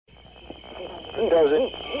does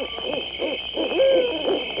it.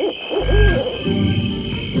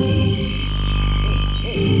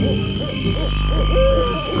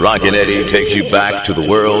 Rockin' Eddie takes you back to the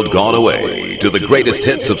world gone away, to the greatest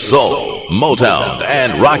hits of soul, Motown,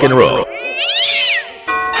 and rock and roll.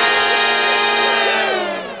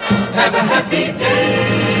 Have a happy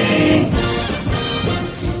day.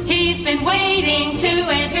 He's been waiting to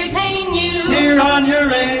entertain you. Here on your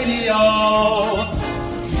radio.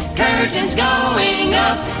 Curtains going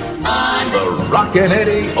up on The Rockin'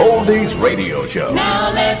 Eddie Oldies Radio Show.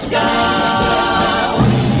 Now let's go.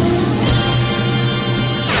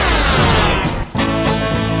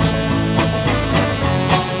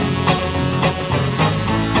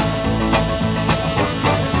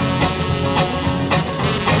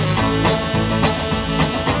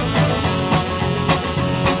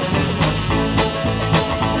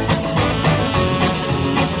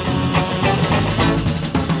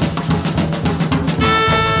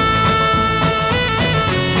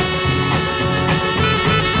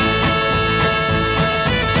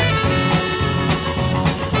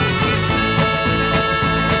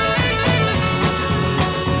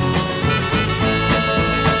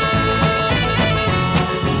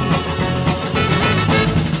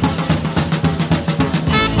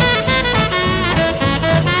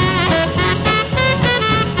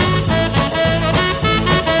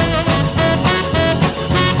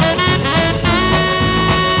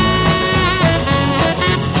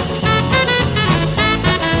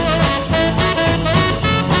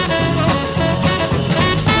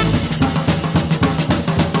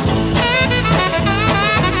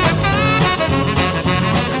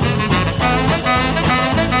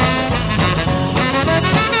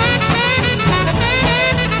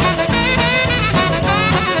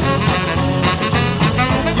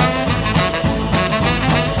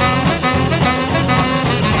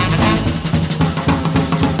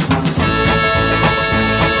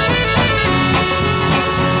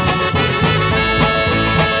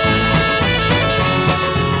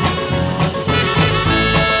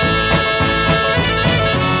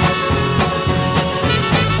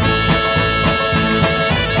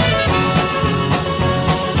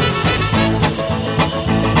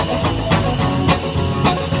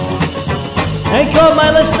 Thank all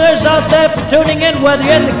my listeners out there for tuning in, whether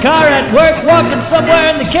you're in the car, at work, walking somewhere,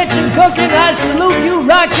 in the kitchen, cooking. I salute you,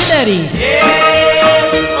 Rockin' Eddie. Yeah,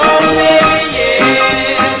 oh baby, yeah.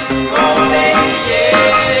 Oh baby,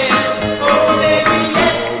 yeah. Oh baby,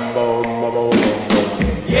 yes.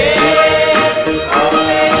 Yeah, oh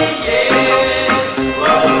baby, yeah.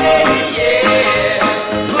 Oh baby, yeah.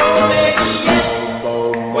 Oh baby, yes.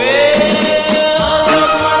 Well,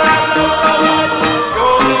 look what I know so much.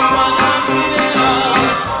 You're the one I'm feeling of.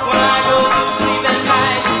 When I go to sleep at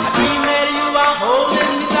night, I dream that you are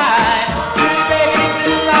holding me tight. Baby,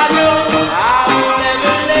 this I know, I will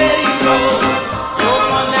never let you go. You're the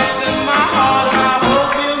one that's in my heart, and I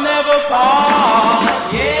hope you'll never part.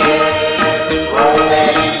 Yeah, oh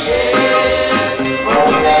baby, yeah. Oh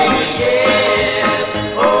baby, yeah.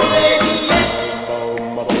 Oh baby, yes.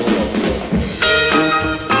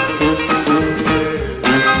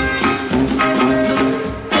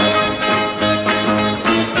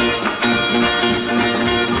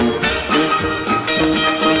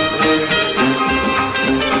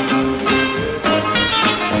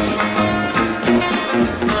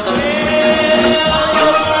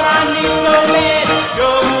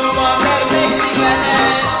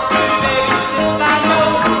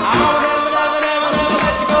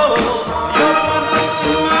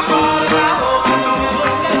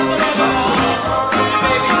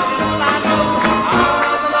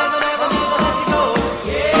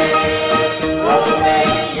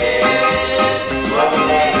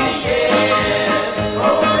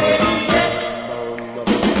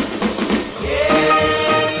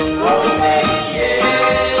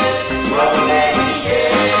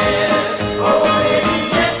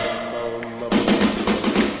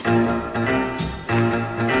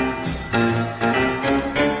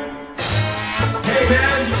 Hey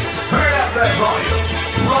man, turn up that volume.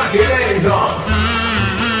 Rockin' Eddie's on.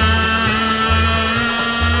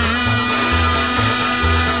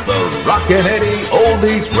 The Rockin' Eddie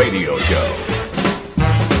Oldies Radio Show.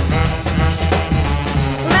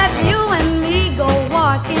 Let's you and me go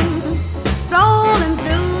walking, strolling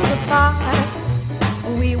through the park.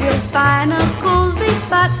 We will find a cozy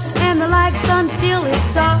spot and relax until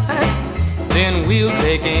it's dark. Then we'll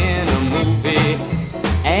take in a movie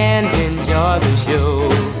and enjoy the show,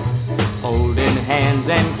 holding hands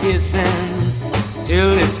and kissing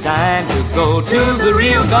till it's time to go to the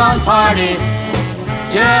real gone party.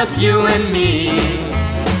 Just you and me.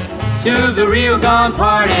 to the real gone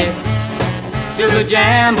party, to the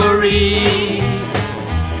jamboree.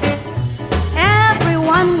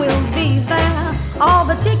 Everyone will be there, all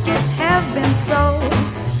the tickets have been sold,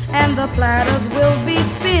 and the platters will be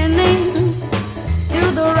spinning to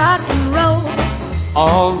the rock and roll.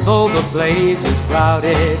 Although the place is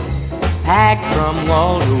crowded, packed from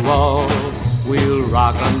wall to wall, we'll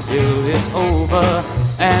rock until it's over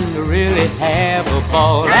and really have a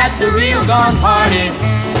ball. At the real gone party,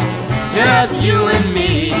 just you and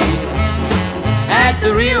me. At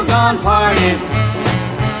the real gone party,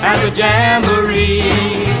 at the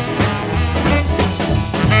jamboree.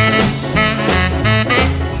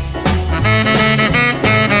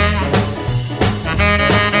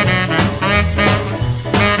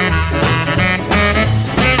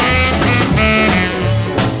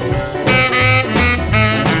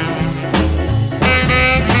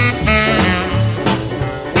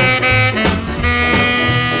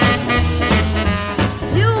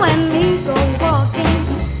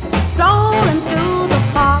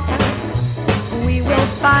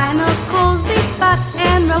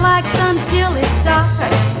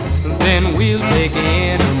 Then we'll take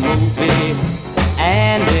in a movie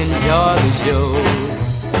and enjoy the show,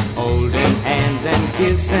 holding hands and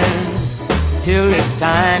kissing till it's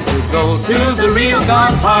time to go to the real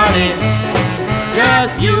gone party.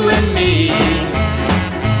 Just you and me,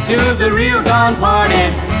 to the real gone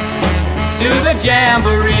party, to the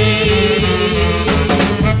jamboree.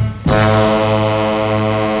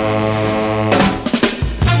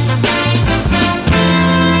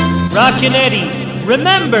 Rockin' Eddie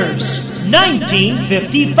remembers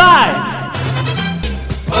 1955.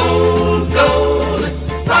 Old gold,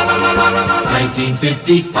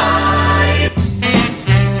 1955.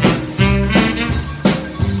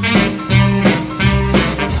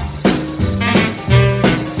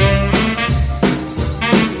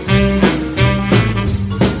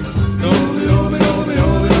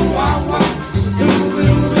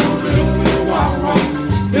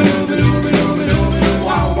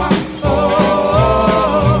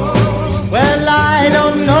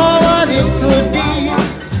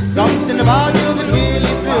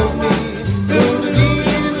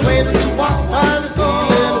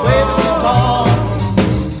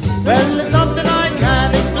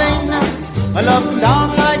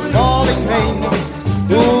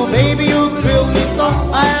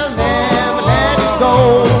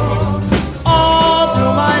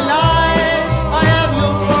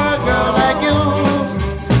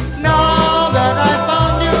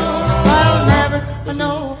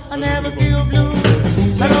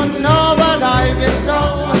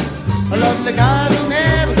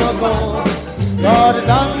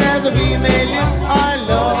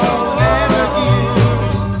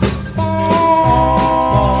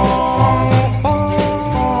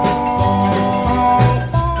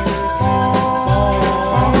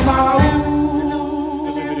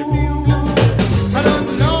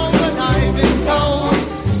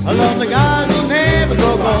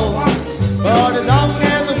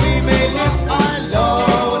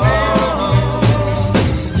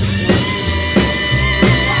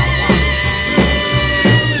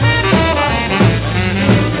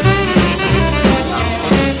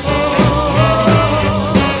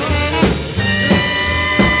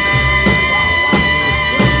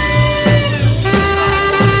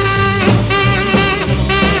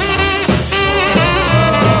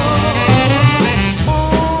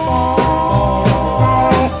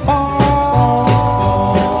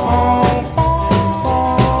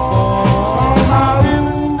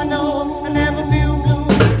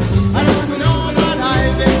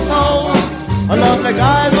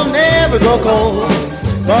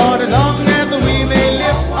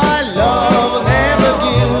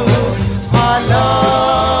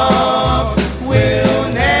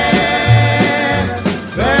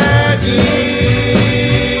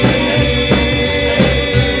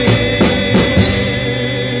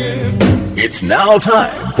 It's now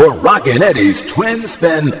time for Rockin' Eddie's Twin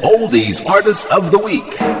Spin Oldies Artists of the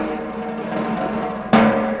Week.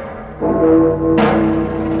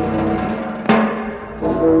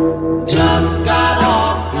 Just got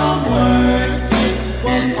off from work, it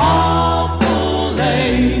was awful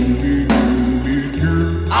late.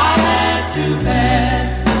 I had to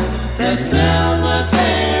pass the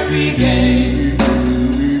cemetery gate.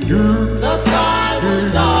 The sky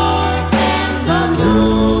was dark and the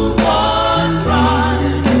moon was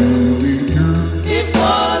bright. It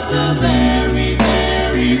was a very,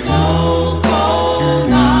 very cold, cold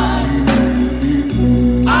night.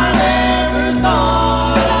 I never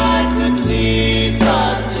thought I could see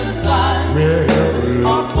such a sight. A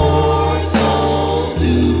poor soul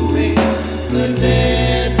doing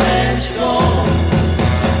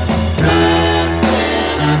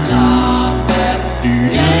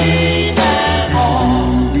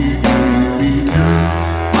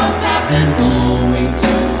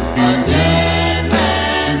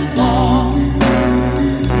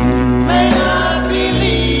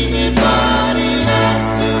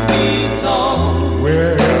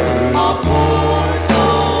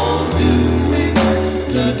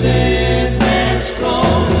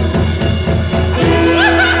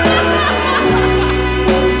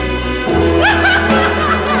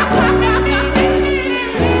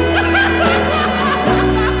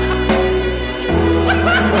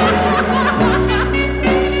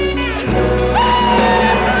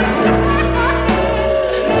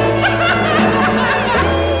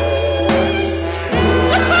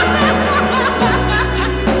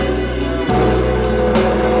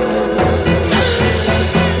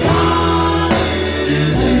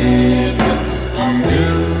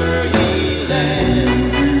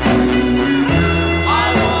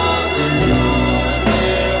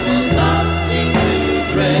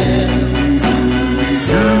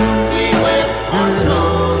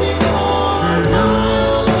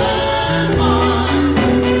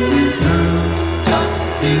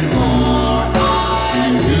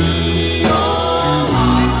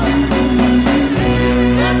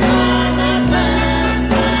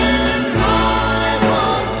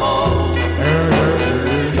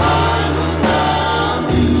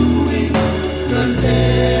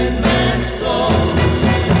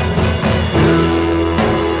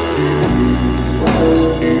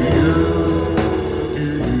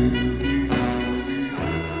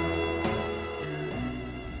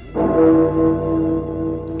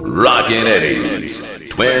Rockin' Eddie's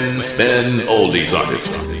Twin Spin Oldies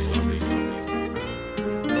Artist.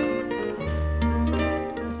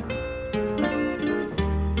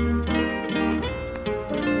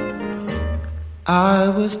 I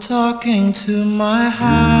was talking to my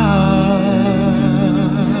heart.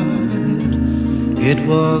 It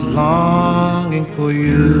was longing for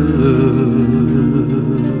you.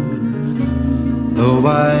 Though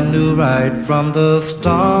I knew right from the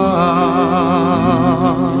start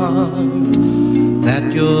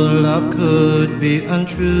that your love could be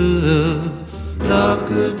untrue. Love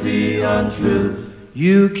could be untrue.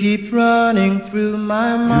 You keep running through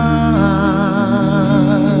my mind.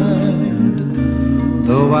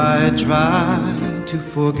 Though I try to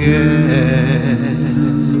forget,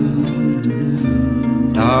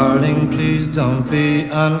 darling, please don't be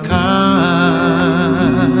unkind.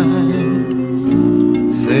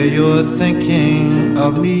 Say you're thinking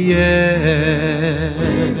of me yet.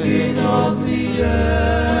 Thinking of me yet.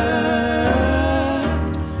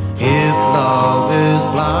 If love is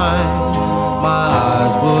blind, my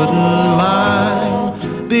eyes wouldn't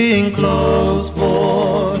mind being closed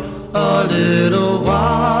for a little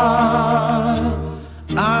while.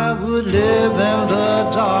 I would live in the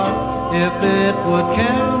dark if it would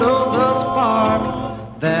kindle the spark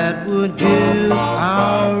that would give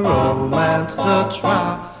our romance a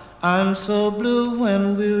try. I'm so blue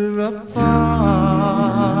when we're apart.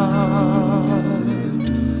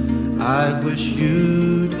 I wish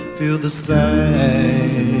you'd feel the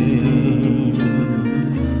same.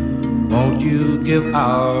 Won't you give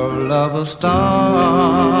our love a start?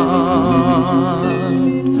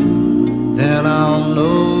 Then I'll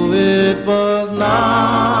know it was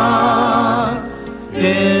not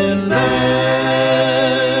in vain.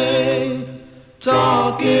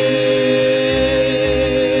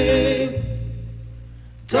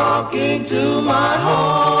 Talking to my heart.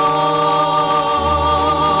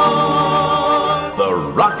 The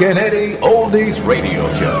Rockin' Eddie Oldies Radio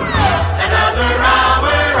Show. Another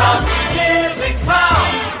hour of music power.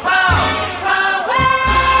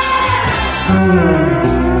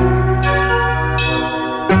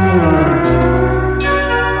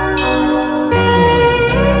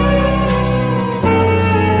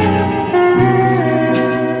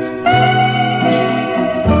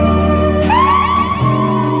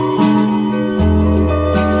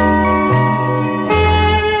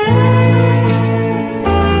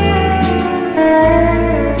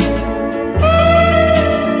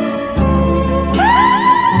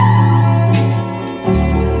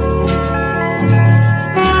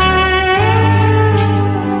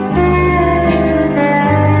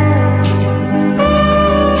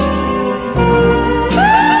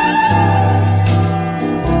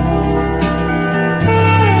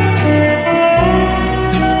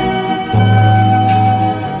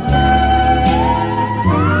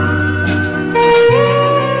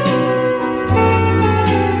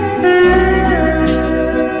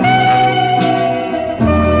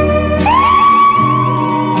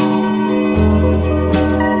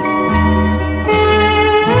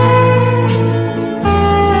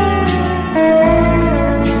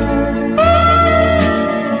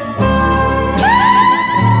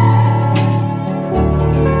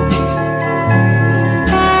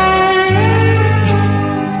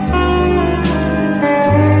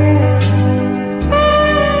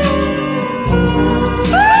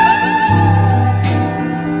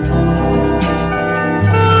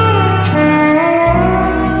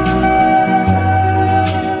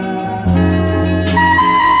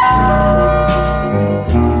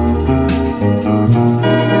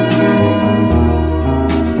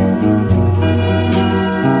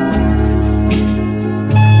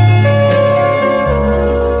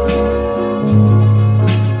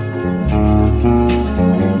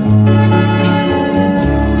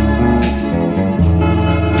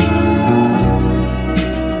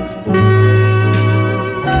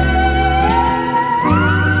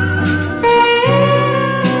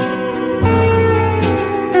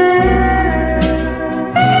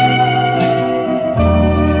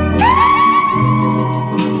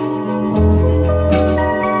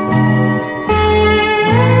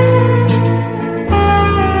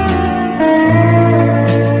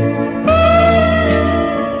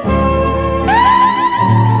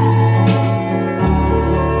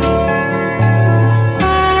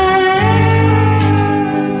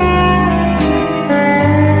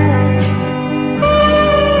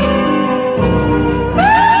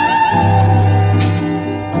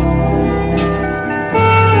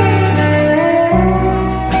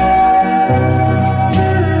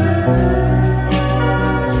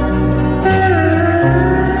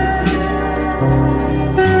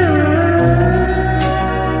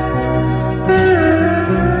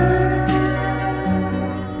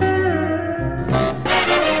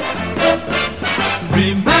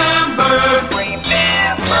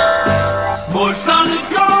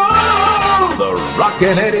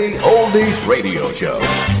 Rockin' Eddie Oldies Radio Show.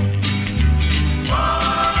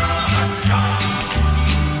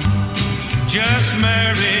 Just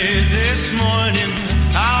married this morning,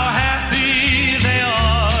 how happy they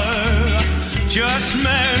are. Just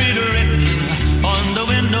married written on the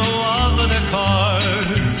window of the car.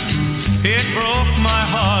 It broke my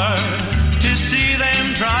heart to see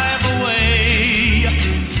them drive away.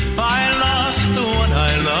 I lost the one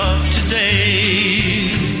I love today.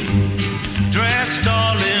 Dressed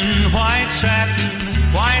all in white satin,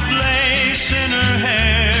 white lace in her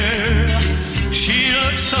hair. She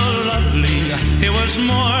looked so lovely, it was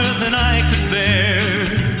more than I could bear.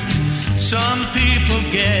 Some people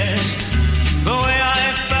guessed the way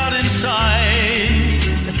I felt inside.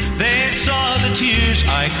 They saw the tears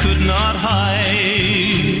I could not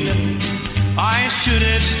hide. I should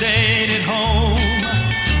have stayed at home,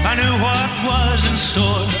 I knew what was in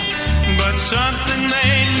store. But something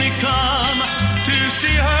made me come to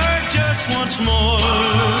see her just once more.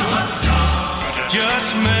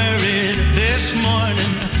 Just married this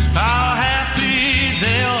morning, how happy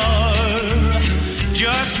they are.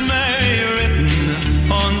 Just married written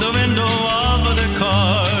on the window of the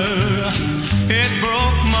car. It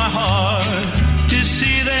broke my heart to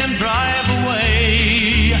see them drive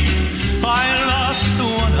away. I lost the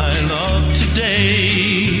one I love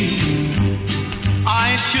today.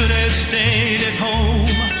 I should have stayed at home,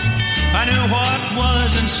 I knew what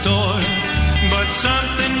was in store. But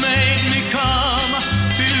something made me come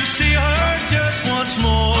to see her just once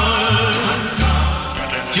more.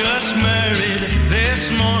 Just married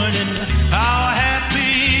this morning, how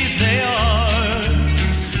happy they are.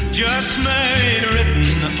 Just married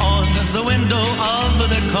written on the window of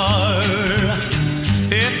the car.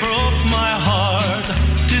 It broke my heart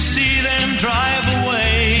to see them drive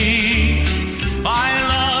away. I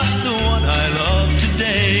lost the one I love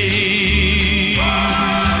today.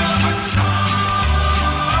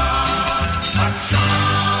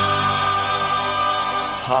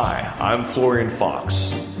 Hi, I'm Florian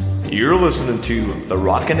Fox. You're listening to the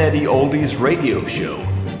Rockin' Eddie Oldies Radio Show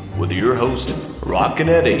with your host, Rockin'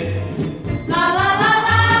 Eddie. La la la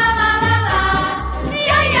la la la la.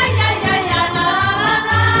 Yeah yeah yeah yeah yeah la la la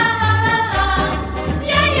la la.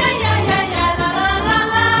 Yeah yeah yeah yeah yeah la la la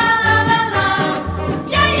la la la.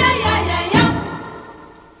 Yeah yeah yeah yeah yeah.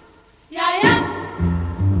 Yeah yeah.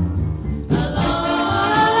 La la la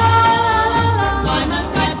la la. Why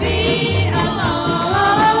must I be alone?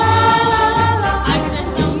 I spent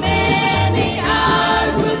so many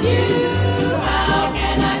hours with you. How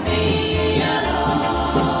can I be alone?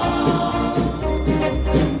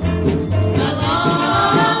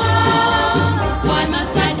 Why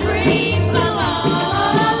must I dream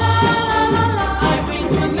alone? Our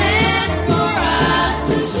dreams were meant for us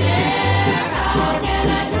to share. How can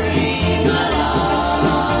I dream alone?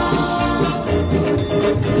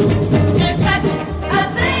 There's such a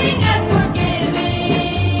thing as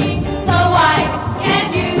forgiving, so why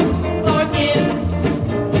can't you forgive?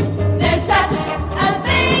 There's such a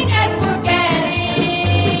thing as forgetting.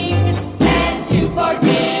 Can't you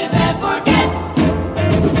forgive and forget?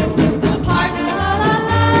 Apart, la la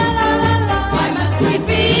la la la la. Why must we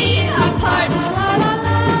be apart? La la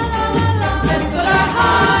la la la la. Let's put our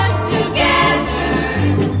hearts together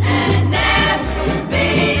and never be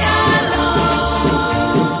alone.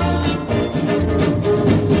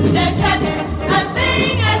 There's such a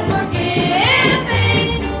thing as forgiving,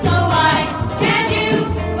 so why can't you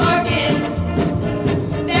forgive?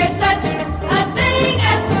 There's such a thing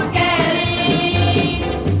as forgetting.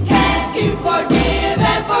 Can't you forgive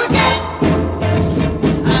and forget?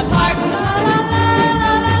 Apart, la la la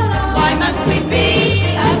la la la. Why must we be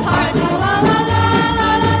apart? La la la la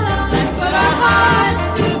la la. Let's put our hearts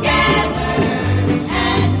together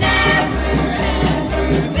and never ever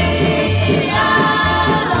be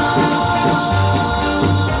alone.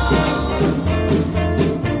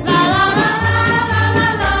 La la la la la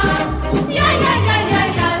la. Yeah yeah yeah yeah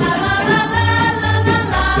yeah la la la la la la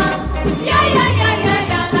la. Yeah yeah yeah yeah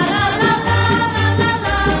yeah la la la la la la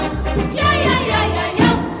la. Yeah yeah yeah yeah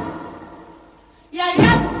yeah. Yeah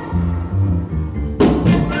yeah.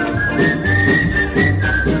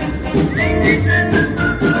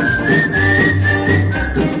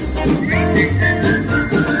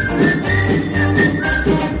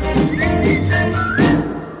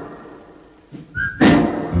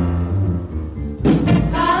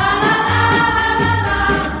 La la la la la la.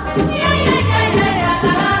 Yeah yeah yeah yeah yeah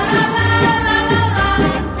la la la la la la.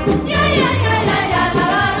 Yeah yeah yeah yeah yeah la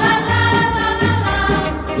la la la la la.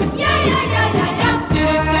 Yeah yeah yeah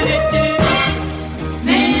yeah yeah.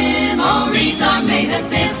 Memories are made of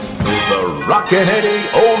this. the Rockin' Eddie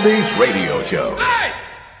Oldies Radio Show. Hey!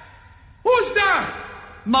 Who's that?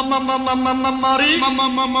 Mama, mama, mama, Marie. Mama,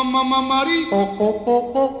 mama, mama, Marie. Oh, oh,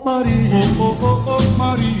 oh, oh, Marie. Oh, oh, oh, oh,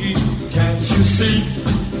 Marie. Can't you see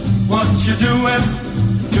what you're doing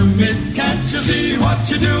to me? Can't you see what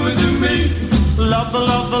you're doing to me? Love,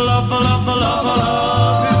 love, love, love, love,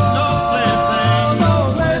 love is no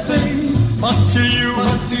plaything, but to you,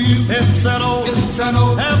 it's an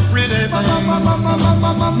old everyday thing. Mama, mama,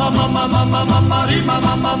 mama, mama, mama, mama, Marie,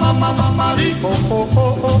 mama, mama, mama, Marie. Oh, oh,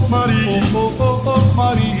 oh, oh, Marie. Oh, oh, oh,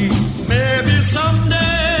 Marie. Maybe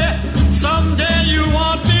someday you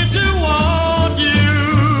want me to want you.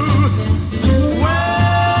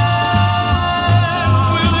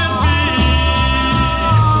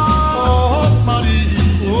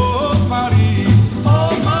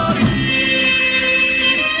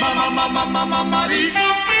 Mama Marie.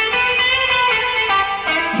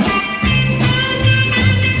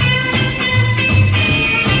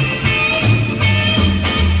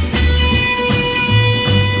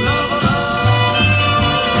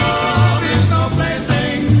 Love is no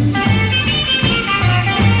plaything.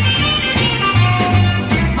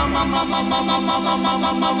 Mama, mama, mama, mama,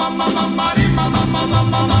 mama, mama, mama, Marie, mama, mama,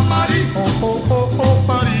 mama, Marie. Oh, oh, oh, oh,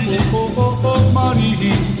 Marie. Oh, oh, oh,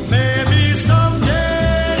 Marie. Maybe someday.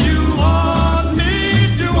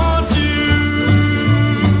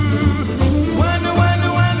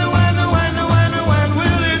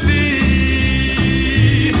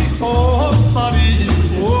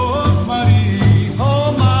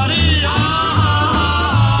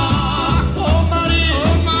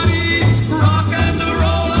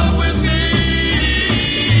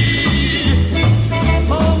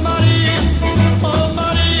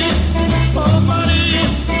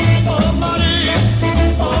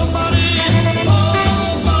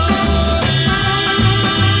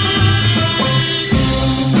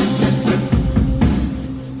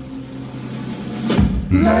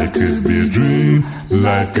 Life could be a dream,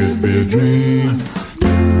 life could be a dream.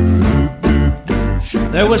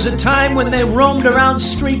 There was a time when they roamed around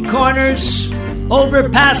street corners,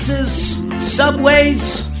 overpasses,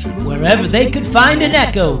 subways, wherever they could find an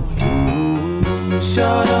echo.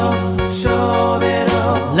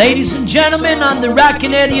 Ladies and gentlemen, on the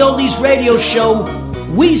Rockin' Eddie Oldies Radio Show,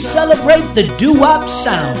 we celebrate the doo-wop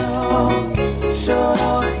sound.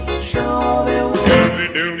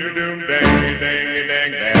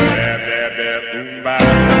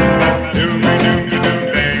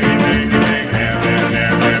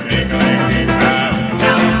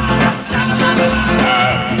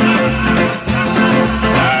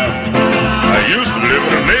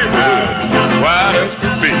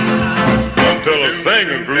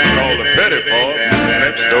 Singing group called the Petty Paws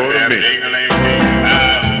next door to me.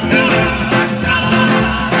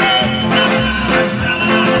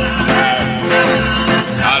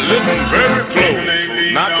 I listened very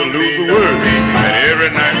close, not to lose a word, and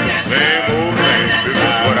every night the same old thing. This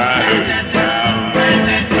is what I heard.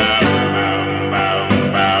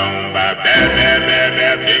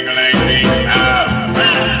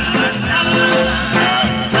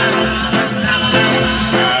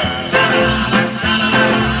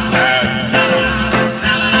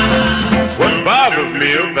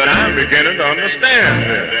 Beginning to understand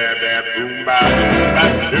this.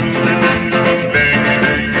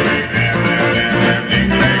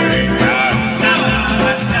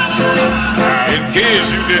 In case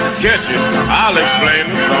you didn't catch it, I'll explain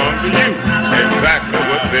the song to you, exactly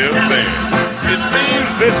what they're saying. It seems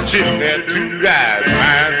this chick had two guys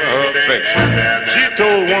vying for her affection. She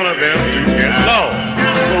told one of them to get lost,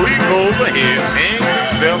 so he goes ahead and hangs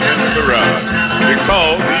himself in the garage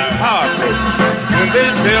because he's heartbroken. When they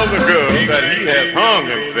tell the girl that he has hung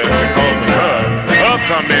himself because of her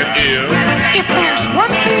comment is, if there's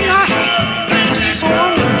one thing I hate, it's a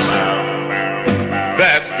sore loser.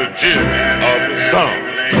 That's the gist of the song.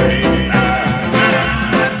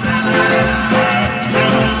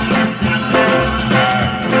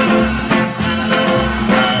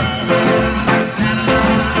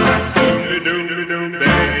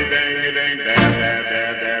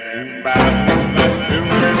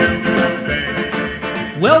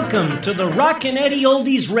 Welcome to the Rockin' Eddie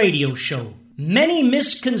Oldies Radio Show. Many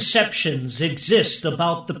misconceptions exist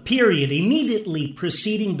about the period immediately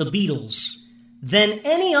preceding the Beatles than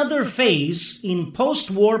any other phase in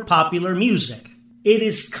post-war popular music. It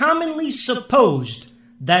is commonly supposed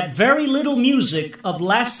that very little music of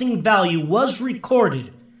lasting value was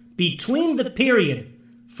recorded between the period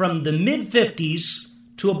from the mid-50s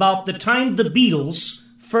to about the time the Beatles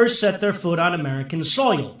first set their foot on American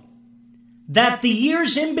soil. That the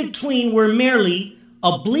years in between were merely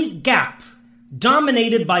a bleak gap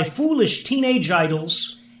dominated by foolish teenage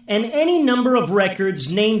idols and any number of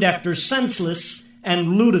records named after senseless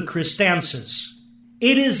and ludicrous dances.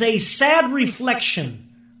 It is a sad reflection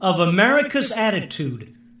of America's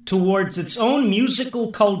attitude towards its own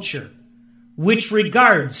musical culture, which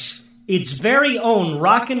regards its very own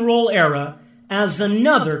rock and roll era as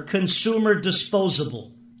another consumer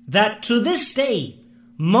disposable, that to this day,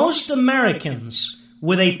 most Americans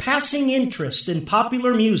with a passing interest in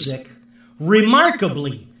popular music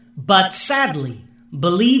remarkably, but sadly,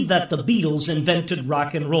 believe that the Beatles invented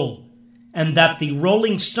rock and roll, and that the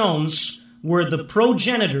Rolling Stones were the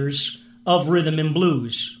progenitors of rhythm and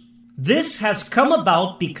blues. This has come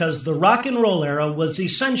about because the rock and roll era was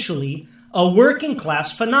essentially a working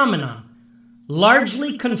class phenomenon,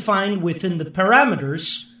 largely confined within the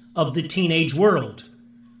parameters of the teenage world,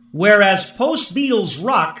 whereas post-Beatles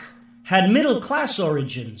rock had middle-class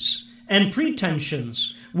origins and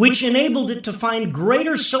pretensions, which enabled it to find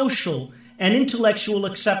greater social and intellectual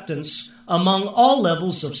acceptance among all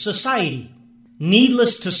levels of society.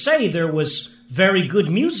 Needless to say, there was very good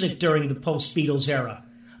music during the post-Beatles era,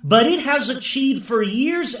 but it has achieved for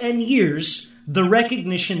years and years the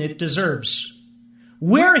recognition it deserves.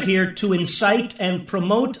 We're here to incite and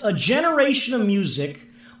promote a generation of music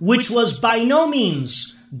which was by no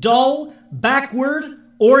means dull, backward,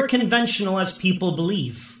 or conventional as people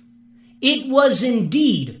believe. It was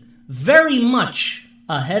indeed very much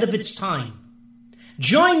ahead of its time.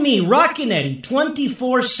 Join me, Rockin' Eddie,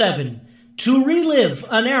 24/7 to relive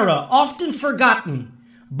an era often forgotten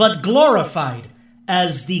but glorified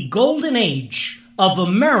as the golden age of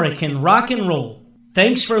American rock and roll.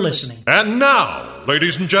 Thanks for listening. And now,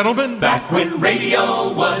 ladies and gentlemen, Back when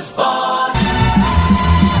radio was boss.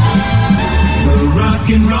 The Rock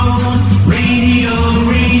and Roll Radio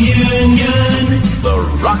Reunion. The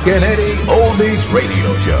Rockin' Eddie Oldies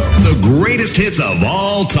Radio Show. The greatest hits of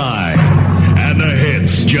all time. And the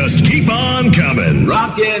hits just keep on coming.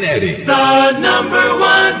 Rockin' Eddie. The number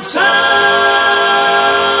one sound.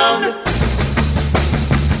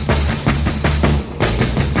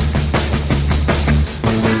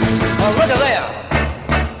 Oh, look at there.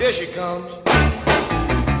 Here she comes.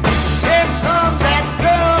 Here comes that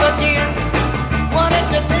girl again. Wanted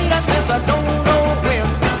to date her since I don't know when.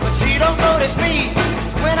 But she don't notice me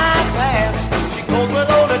when I pass. She goes with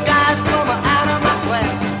older guys from out of my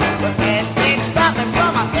class. But that can't stop me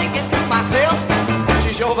from thinking to myself.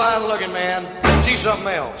 She's sure fine looking, man. She's something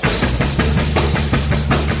else.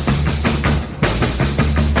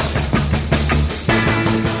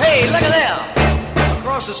 Hey, look at there.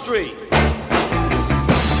 Across the street.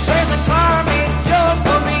 There's a car made just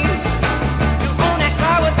for me. To own that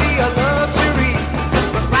car would be a luxury.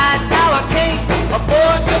 But right now I can't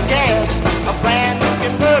afford the gas. A brand new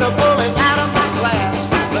convertible is out of my class.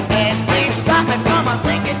 But that can't stop me from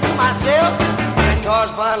thinking to myself. That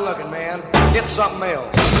car's fine looking, man. It's something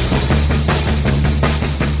else.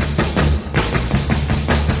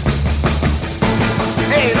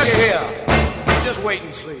 Hey, look at here. Just wait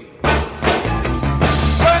and see.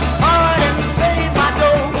 Work hard and save my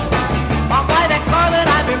dough. I'll buy that car that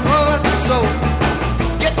I've been wanting so.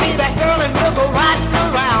 Get me that girl and we'll go riding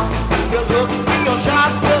around. We'll look real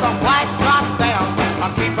sharp with a white top down.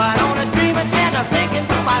 I'll keep right on and dreaming and thinking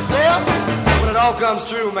to myself. When it all comes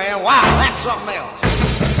true, man, wow, that's something else.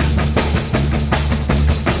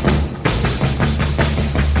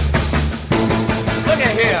 Look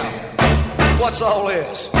at here. What's all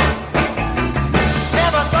this?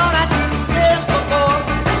 Never thought I'd do this before,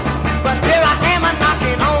 but here I am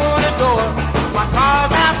knocking on the door. My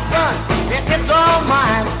car's out front, and it's all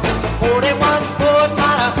mine. Just a 41 Ford,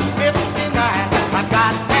 not a 59. I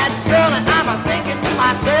got that girl, and I'm thinking to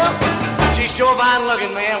myself, she's sure fine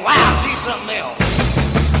looking, man. Wow, she's something else.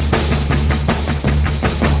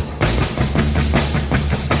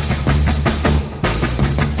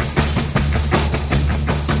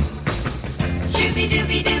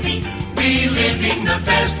 Shooby-dooby-dooby. Reliving the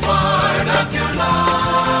best part of your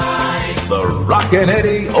life. The Rockin'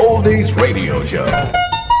 Eddie Oldies Radio Show.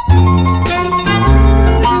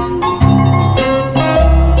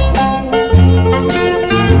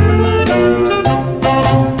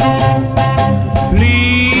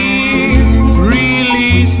 Please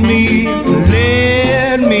release me,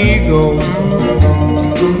 let me go.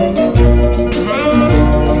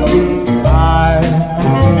 I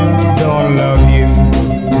don't love you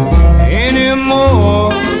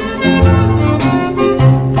anymore.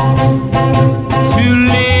 To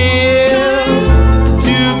live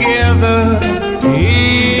together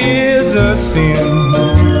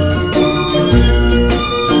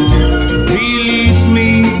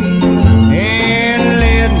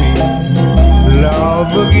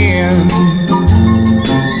love again.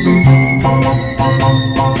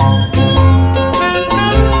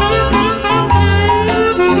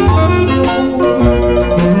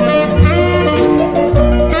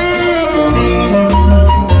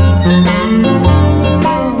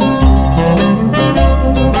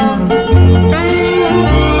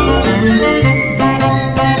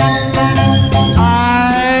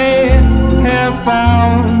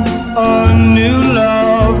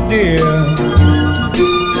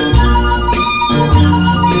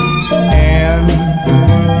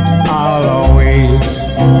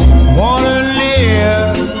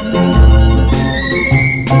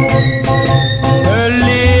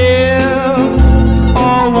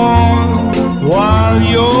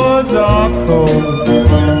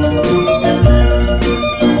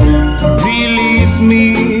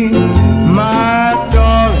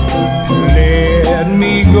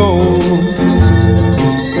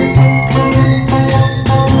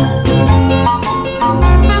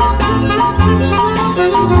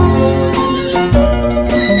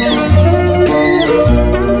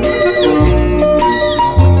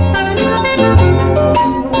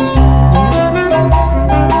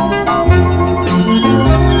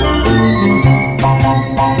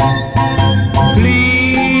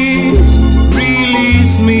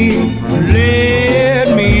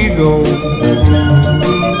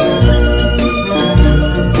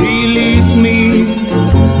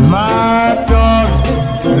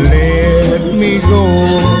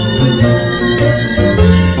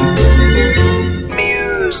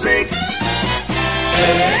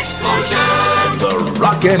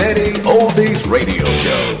 Rockin' Eddie Oldies Radio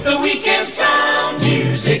Show. The weekend sound.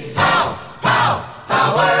 Music. Pow, pow,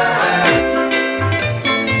 power.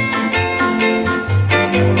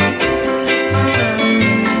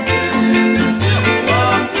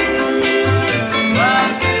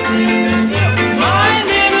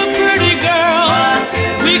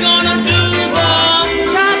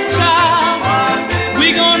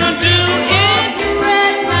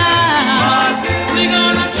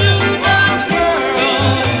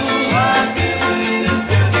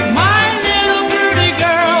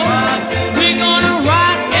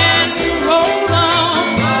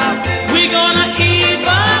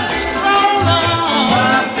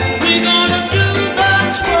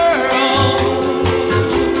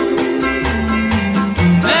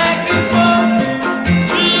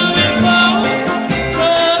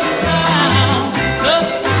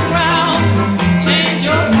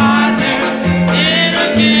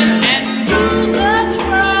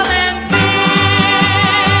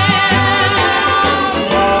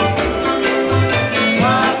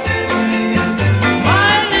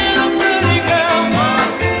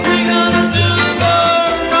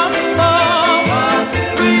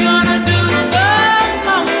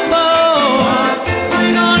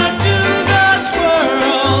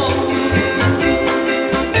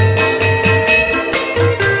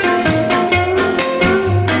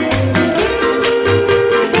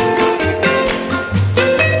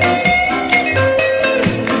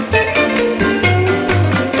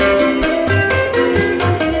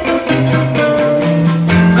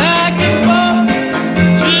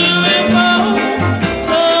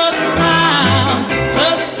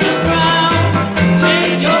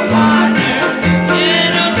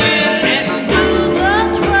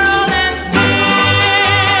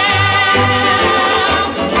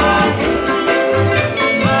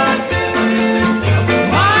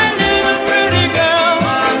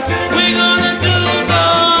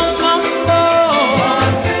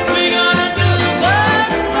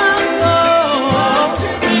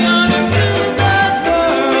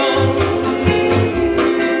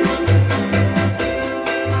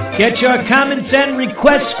 Get your comments and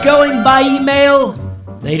requests going by email.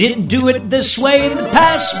 They didn't do it this way in the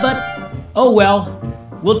past, but oh well.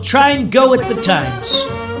 We'll try and go with the times.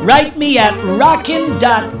 Write me at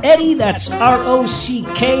rockin.eddy, that's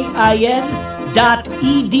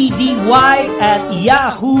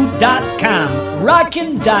rockin.eddy@yahoo.com.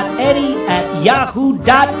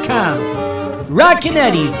 Rockin.eddy@yahoo.com. Rockin'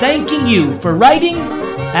 Eddie thanking you for writing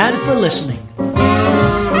and for listening.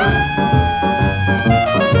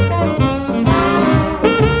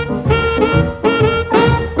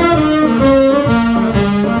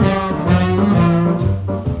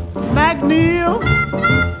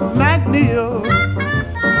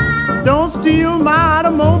 Don't steal my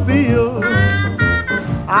automobile.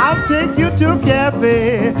 I'll take you to a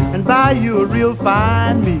cafe and buy you a real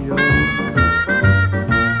fine meal.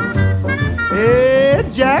 Hey,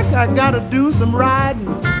 Jack, I gotta do some riding.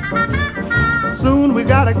 Soon we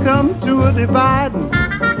gotta come to a dividing.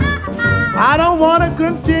 I don't wanna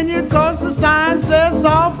continue 'cause the sign says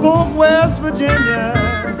Virginia,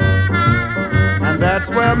 and that's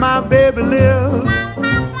where my baby lives.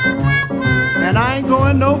 And I ain't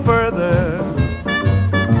going no further.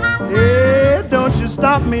 Hey, don't you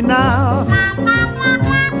stop me now.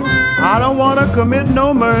 I don't want to commit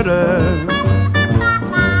no murder.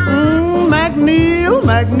 McNeil,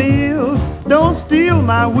 McNeil, don't steal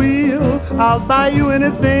my wheel. I'll buy you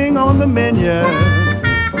anything on the menu.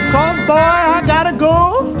 'Cause boy, I gotta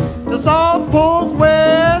go to Salt Fork,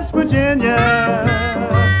 West Virginia.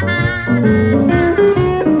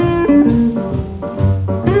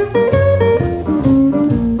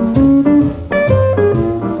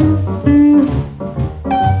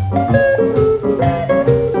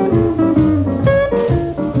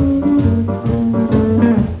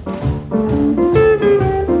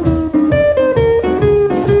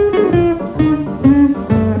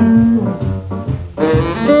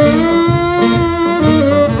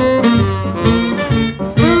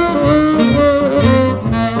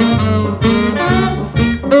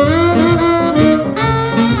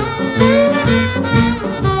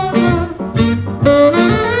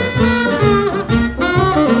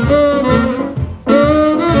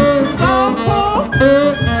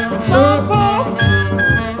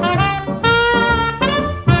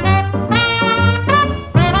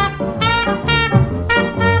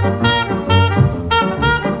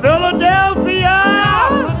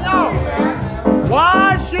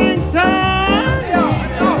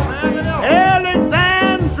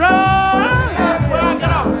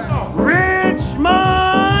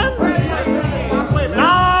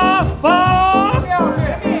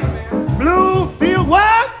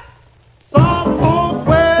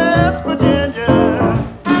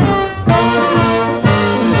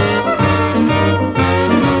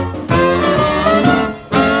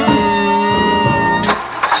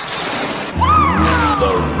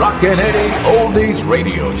 Rockin' Eddie Oldies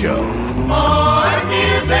Radio Show. More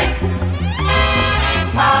music.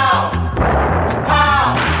 Pow.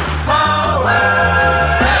 Pow. Power.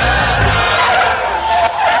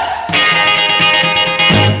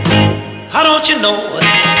 How don't you know?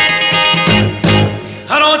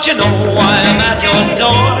 How don't you know I'm at your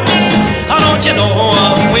door? How don't you know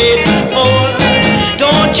I'm waiting for?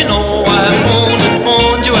 Don't you know I've phoned and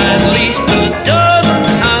phoned you at least a dozen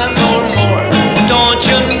times or more? Don't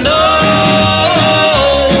you know?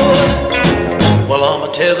 Well, I'm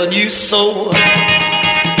telling you so.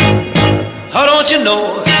 How don't you know?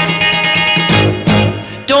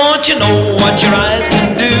 Don't you know what your eyes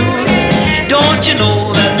can do? Don't you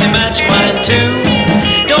know that they match mine too?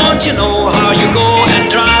 Don't you know how you go and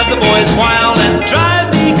drive the boys wild and drive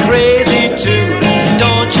me crazy too?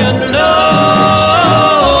 Don't you know?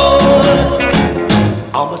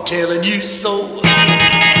 I'm telling you so.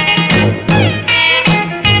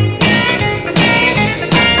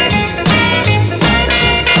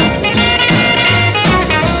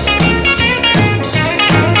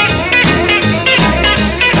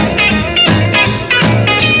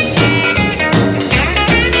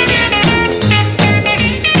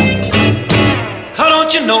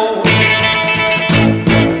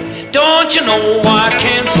 Don't you know why I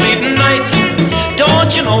can't sleep nights?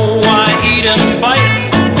 Don't you know why eating bites?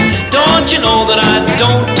 Don't you know that I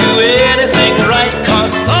don't do anything right?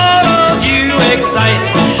 'Cause thought of you excites.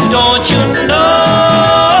 Don't you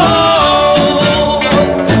know?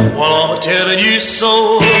 Well, I'm telling you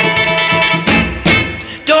so.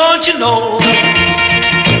 Don't you know?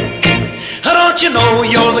 Don't you know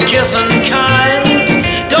you're the kissing kind?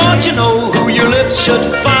 Don't you know who your lips should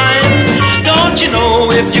find? Don't you know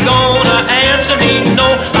if you're gonna answer me no,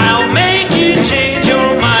 I'll make you change your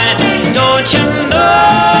mind? Don't you know?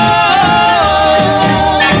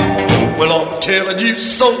 Well, I'm telling you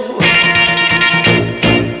so.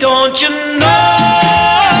 Don't you know?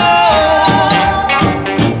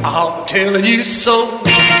 I'm telling you so.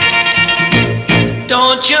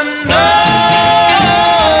 Don't you know?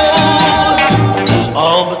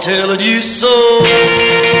 I'm telling you so.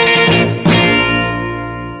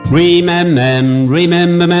 Remember,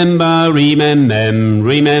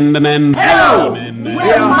 Hello,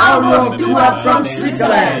 we're Mauro Dua from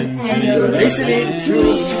Switzerland, and you're listening to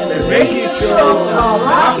the radio show of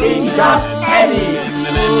Rockin' Jock Eddie.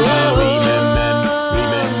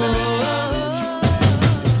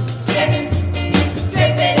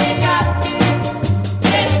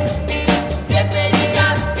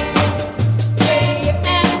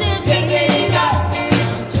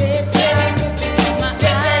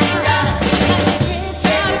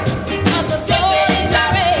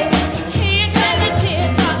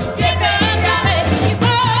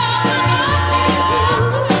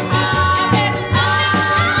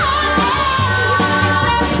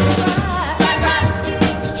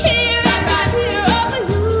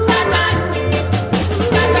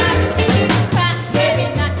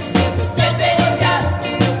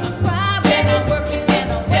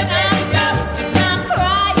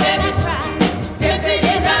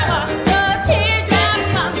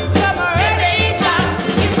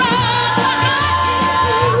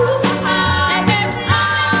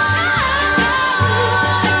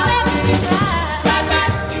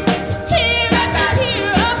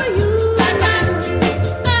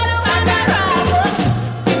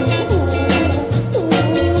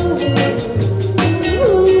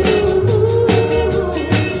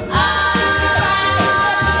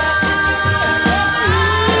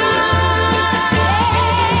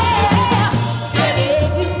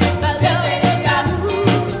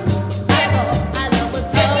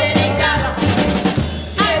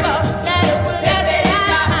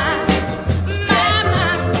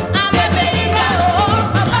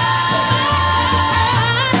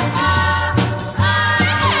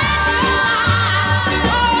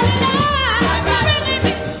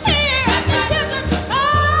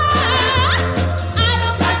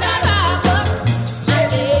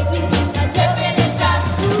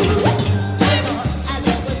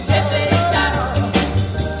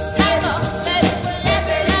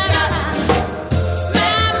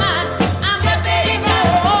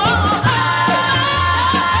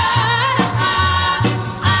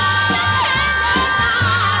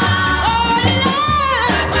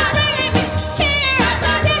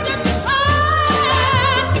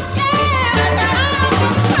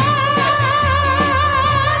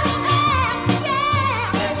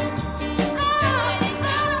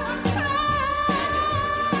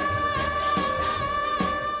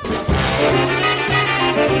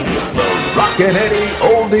 Rockin' Eddie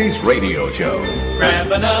Oldies Radio Show.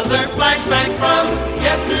 Grab another flashback from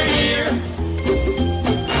yesteryear.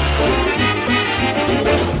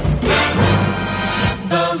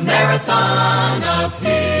 The marathon of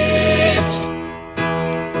hits.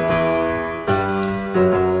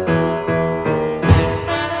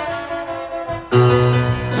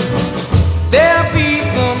 There'll be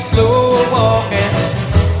some slow walking,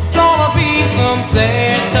 gonna be some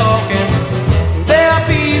sad talking. There'll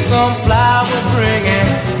be some flowers bringing,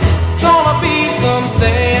 gonna be some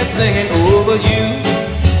sad singing over you.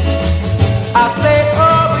 I say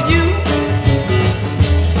over you,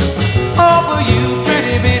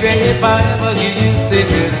 pretty baby, if I ever hear you sing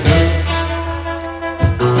it through.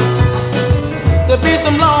 There'll be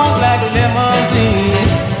some long black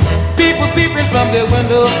limousines, people peeping from their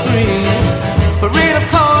window screen, parade of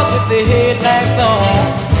cars with their headlights on.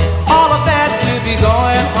 All of that will be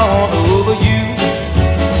going on over you.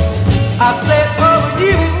 I said over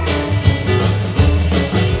you,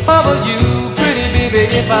 pretty baby,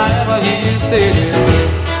 if I ever hear you say it.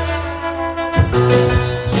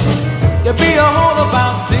 There'll be a hole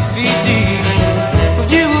about 6 feet deep for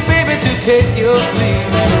you, baby, to take your sleep.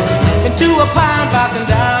 Into a pine box and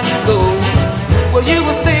down you go, where you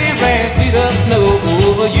will stay, rain, sleet, or snow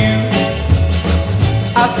over you.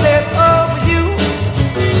 I said over you,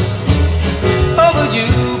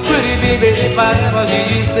 pretty baby, if I ever hear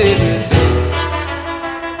you say it.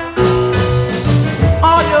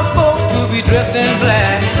 All your folks will be dressed in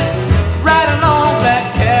black, riding on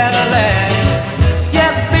black Cadillac.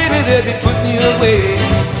 Yes, baby, they'll be putting you away.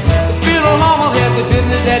 The funeral home will have the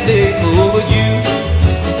business that day over you.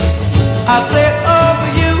 I said over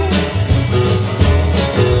you,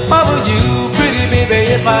 pretty baby,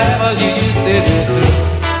 if I ever hear you say it through.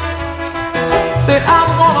 Said I'm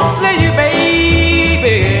gonna slay you,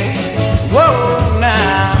 baby. Whoa,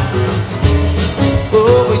 now.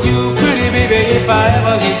 Over you, pretty baby, if I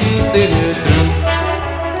ever hear you say it through.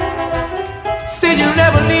 Said you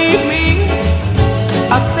never leave me.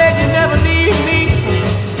 I said you never leave me.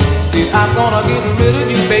 Said I'm gonna get rid of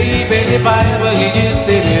you, baby, if I ever hear you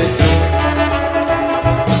say it through.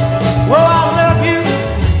 Well, I love you.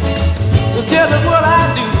 You'll tell me what I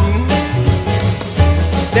do.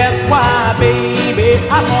 That's why, baby,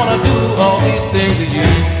 I'm gonna do all these things to you.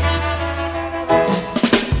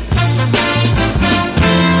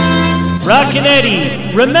 Rockin'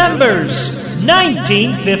 Eddie remembers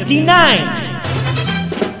 1959.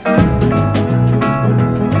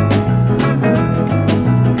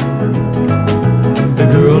 The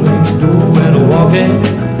girl next door went a-walking.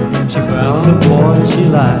 She found a boy she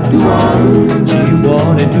liked. She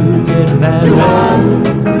wanted to get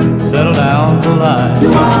married, settle down for life.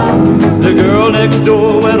 The girl next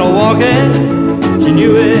door went a-walking. She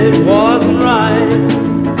knew it wasn't right.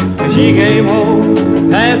 She came home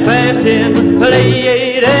 10:30,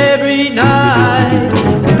 late every night.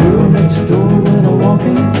 The girl next door went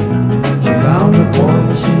a-walking. She found a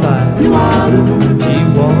boy she liked. She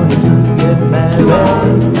wanted to get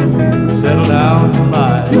married, settle down for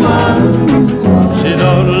life. She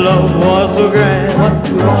thought love was so grand.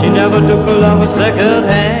 She never took her love second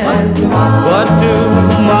hand. But to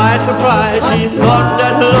my surprise, she thought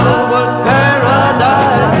that love was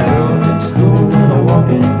paradise. The girl next door went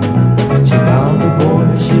a-walking. She found a boy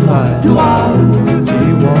she liked. She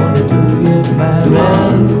wanted to get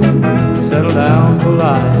married, settle down for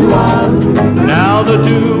life. Now the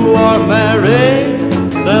two are married,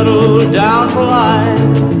 settled down for life.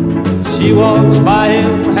 She walks by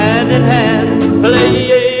him hand in hand,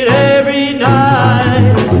 late every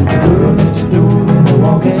night. The girl next door went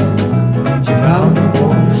a-walking. She found a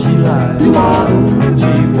boy she liked.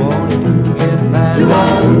 She wanted to get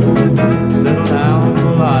married, settle down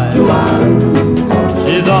for life.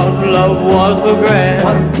 She thought love was so grand.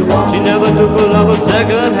 She never took her love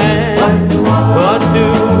second hand. But to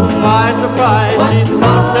my surprise, she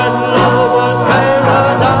thought that love was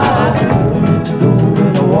paradise. The girl next door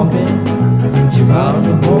went a-walking. She found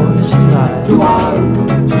a boy she liked.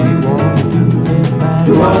 She wanted to get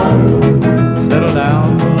married, settle down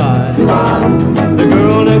for life. The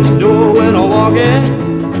girl next door went a-walking.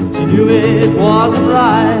 She knew it wasn't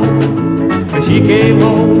right. She came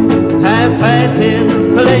home 10:30,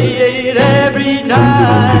 late every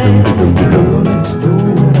night. The girl next door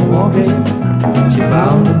went a-walking. She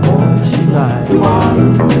found a boy she liked.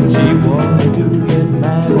 She wanted to get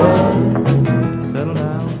married, settle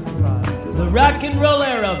down for life. The rock and roll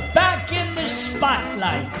era back in the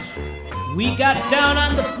spotlight. We got down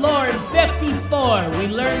on the floor in 54. We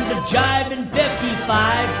learned to jive in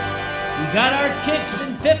 55. We got our kicks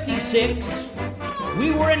in 56.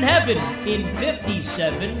 We were in heaven in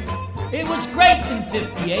 57. It was great in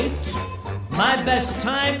 58. My best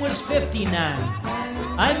time was 59.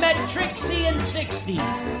 I met Trixie in 60.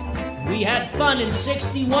 We had fun in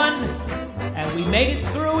 61, and we made it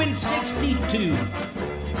through in 62.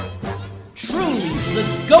 Truly the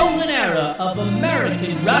golden era of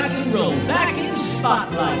American rock and roll, back in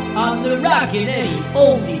spotlight on the Rockin' Eddie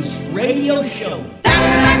Oldies Radio Show.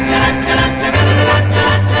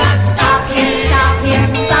 Stop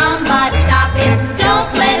him, somebody stop him.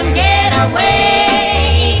 Don't let him get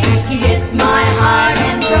away. He hit my heart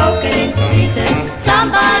and broke it into pieces.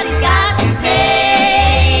 Somebody's got to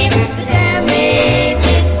pay. The damage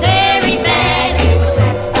is very bad. What's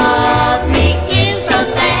left of me is so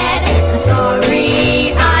sad. I'm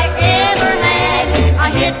sorry I ever had a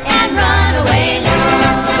hit and run away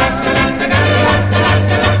love.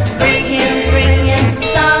 Bring him,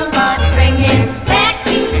 somebody bring him back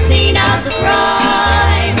to the scene of the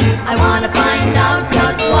crime. I wanna find out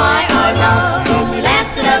just why our love only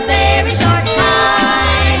lasted a very short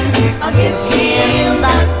time. I'll give him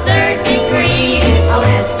the third degree. I'll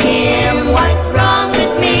ask him what's wrong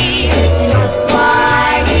with me and just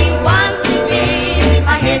why he wants to be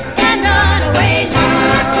a hit and run away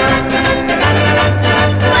love.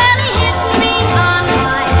 Well, he hit me on the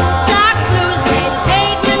line. Dark blues made the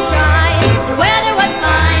pavement dry. The weather was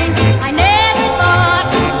fine. I never thought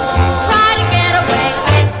I'd try to get away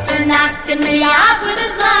after knocking me out with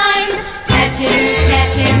his line. Catch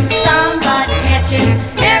him, somebody catch him.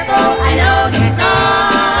 Careful, I know he's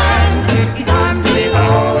armed. He's armed with a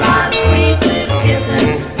whole lot of sweet little kisses,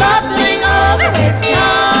 bubbling over with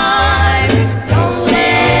charm. Don't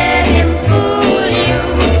let him fool you.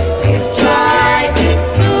 He'll try to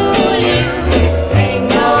school you. Pay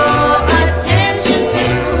no attention to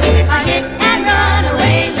a hit and run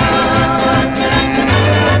away love. Catch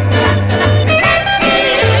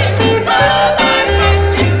him, somebody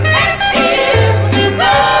catch him. Catch him,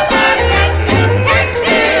 somebody catch him.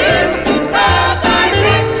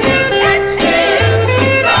 Catch him,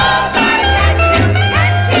 somebody catch him.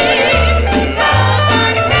 Catch him,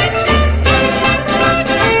 somebody catch him. Catch him, somebody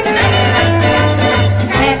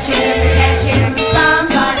catch him. Catch him,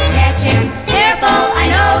 somebody catch him. Careful, I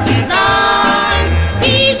know he's on.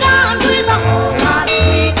 He's on with a whole lot of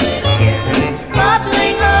sweet little kisses,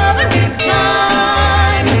 bubbling over with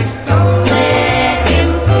time. Don't let him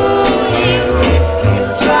fool you.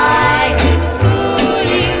 He'll try to school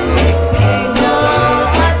you. Pay no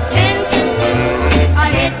attention to a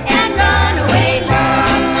hit and run away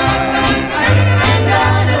love. A hit and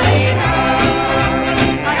run away love.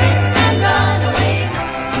 A hit and run away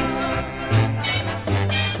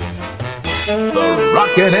The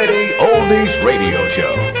Rockin' Eddie Oldies Radio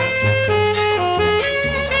Show.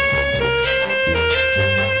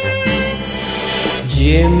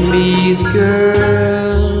 Jimmy's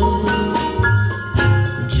girl,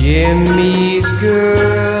 Jimmy's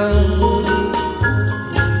girl,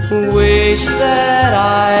 wish that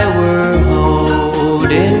I were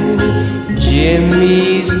holding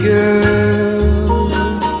Jimmy's girl.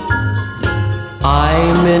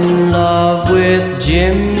 I'm in love with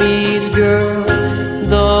Jimmy's girl,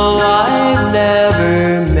 though I've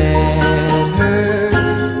never met her.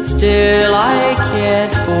 Still I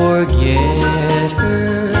can't forget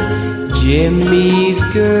her, Jimmy's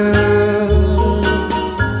girl.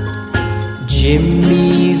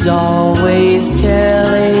 Jimmy's always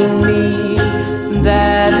telling me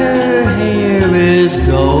that her hair is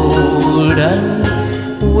golden.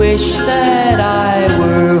 Wish that I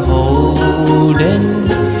were holding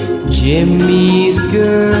Jimmy's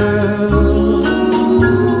girl.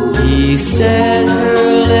 He says her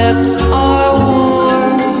lips are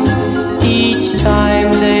warm each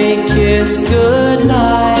time they kiss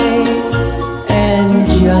goodnight, and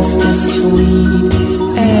just as sweet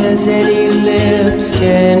as any lips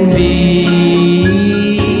can be.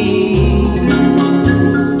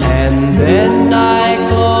 And then I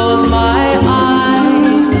close my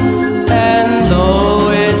eyes, and though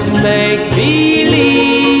it's make-believe,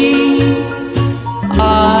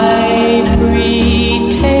 I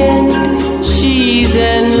pretend she's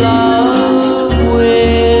in love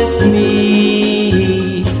with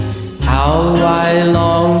me. How I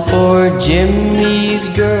long for Jimmy's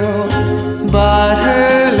girl, but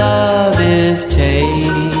her love is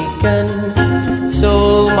taken,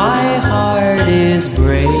 so my heart is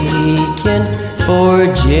breaking for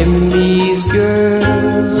Jimmy's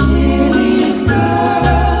girl. Jimmy's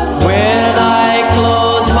girl. When I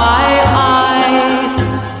close my eyes,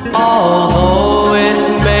 although it's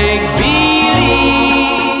make-believe,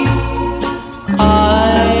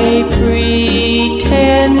 I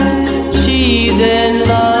pretend she's in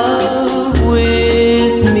love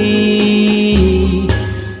with me.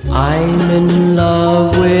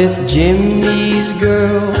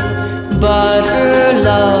 but her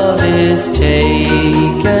love is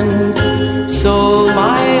taken. So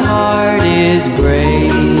my heart is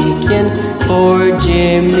breaking for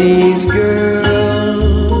Jimmy's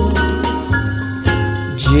girl,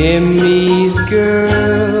 Jimmy's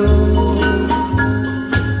girl.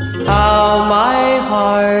 How my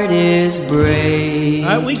heart is breaking.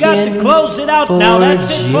 All right, we got to close it out now. That's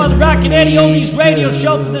it for the Rockin' Eddie Oldies radio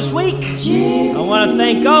show for this week. I want to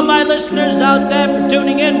thank all my listeners out there for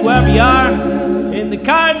tuning in, wherever you are, in the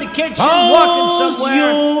car, in the kitchen, walking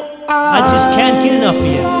somewhere. I just can't get enough of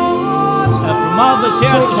you. From all of us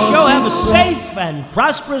here at the show, have a safe and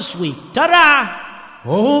prosperous week. Ta-da!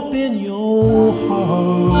 Open your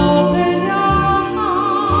heart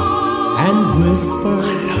and whisper,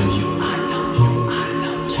 I love you, I love you, I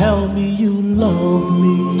love you. Tell me you love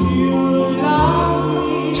me. You love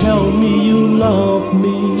me. Tell me you love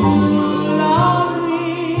me.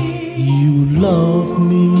 You love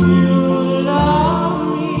me.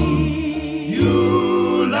 You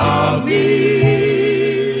love me.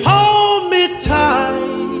 Hold me tight.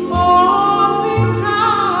 Hold me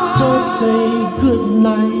tight. Don't say good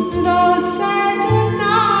night. Don't say good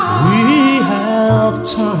night. We have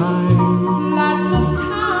time. Lots of time.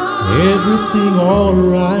 Everything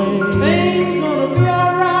alright. Things gonna be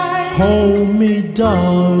alright. Hold me,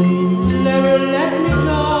 darling. Never let me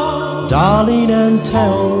go. Darling, and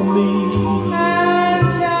tell me.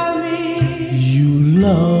 You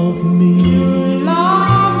love me. You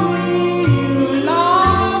love me. You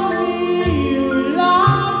love me. You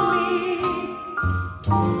love me.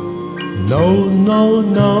 No, no,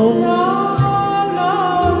 no. No, no,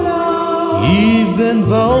 no. Even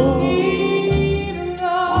though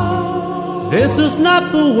this is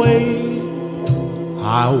not the way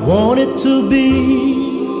I want it to be.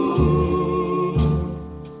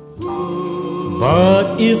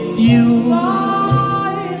 But if you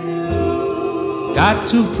got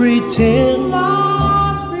to pretend,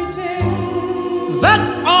 that's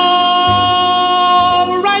all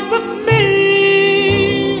right with me.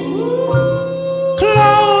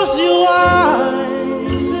 Close your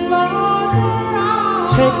eyes,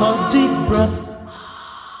 take a deep breath,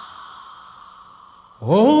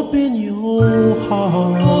 open your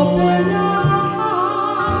heart,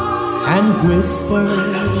 and whisper, I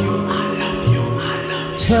love you, I love you, I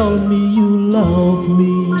love you. Tell me you love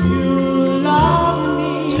me.